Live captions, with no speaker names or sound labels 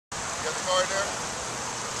Got the car in there?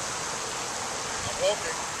 I'm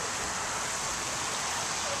walking.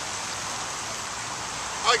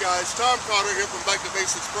 Hi guys, Tom Carter here from Back to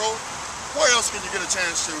Basics Pro. Where else can you get a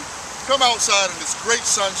chance to come outside in this great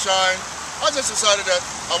sunshine? I just decided that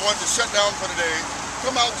I wanted to shut down for the day,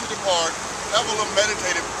 come out to the park, have a little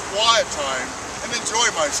meditative, quiet time, and enjoy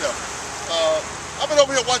myself. I've been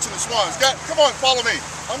over here watching the swans. Come on, follow me.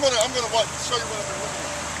 I'm gonna show you what I've been looking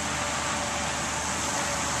at.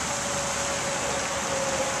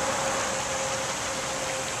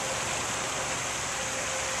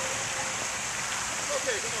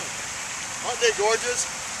 Okay, come on. Aren't they gorgeous?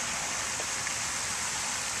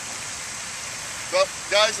 But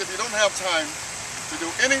guys, if you don't have time to do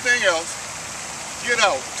anything else, get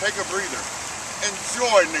out, take a breather,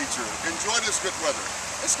 enjoy nature, enjoy this good weather.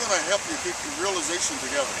 It's going to help you keep your realization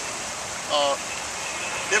together.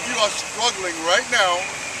 If you are struggling right now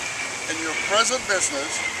in your present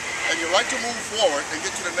business and you'd like to move forward and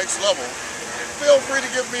get to the next level, feel free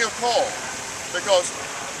to give me a call, because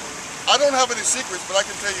I don't have any secrets, but I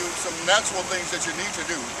can tell you some natural things that you need to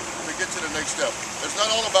do to get to the next step. It's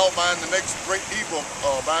not all about buying the next great ebook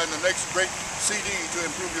or buying the next great CD to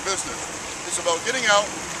improve your business. It's about getting out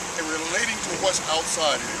and relating to what's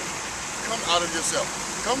outside of you. Come out of yourself.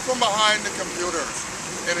 Come from behind the computers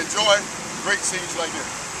and enjoy great scenes like this.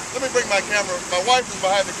 Let me bring my camera. My wife is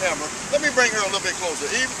behind the camera. Let me bring her a little bit closer.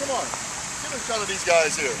 Eve, come on. Give a shot of these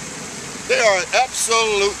guys here. They are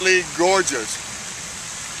absolutely gorgeous.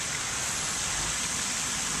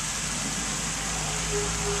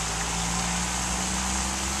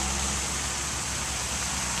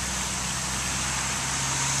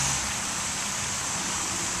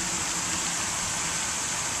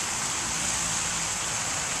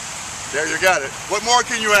 There you got it. What more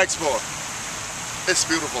can you ask for? It's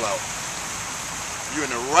beautiful out. You're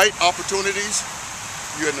in the right opportunities.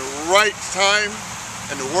 You're in the right time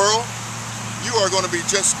in the world. You are going to be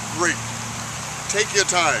just great. Take your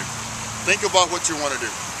time. Think about what you want to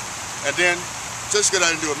do. And then just get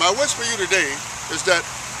out and do it. My wish for you today is that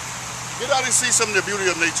get out and see some of the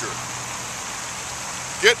beauty of nature.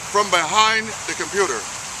 Get from behind the computer.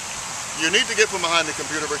 You need to get from behind the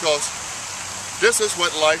computer because this is what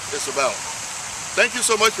life is about. Thank you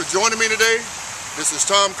so much for joining me today. This is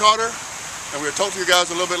Tom Carter, and we'll talk to you guys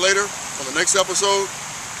a little bit later on the next episode.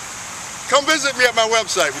 Come visit me at my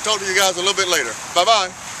website. We'll talk to you guys a little bit later. Bye-bye.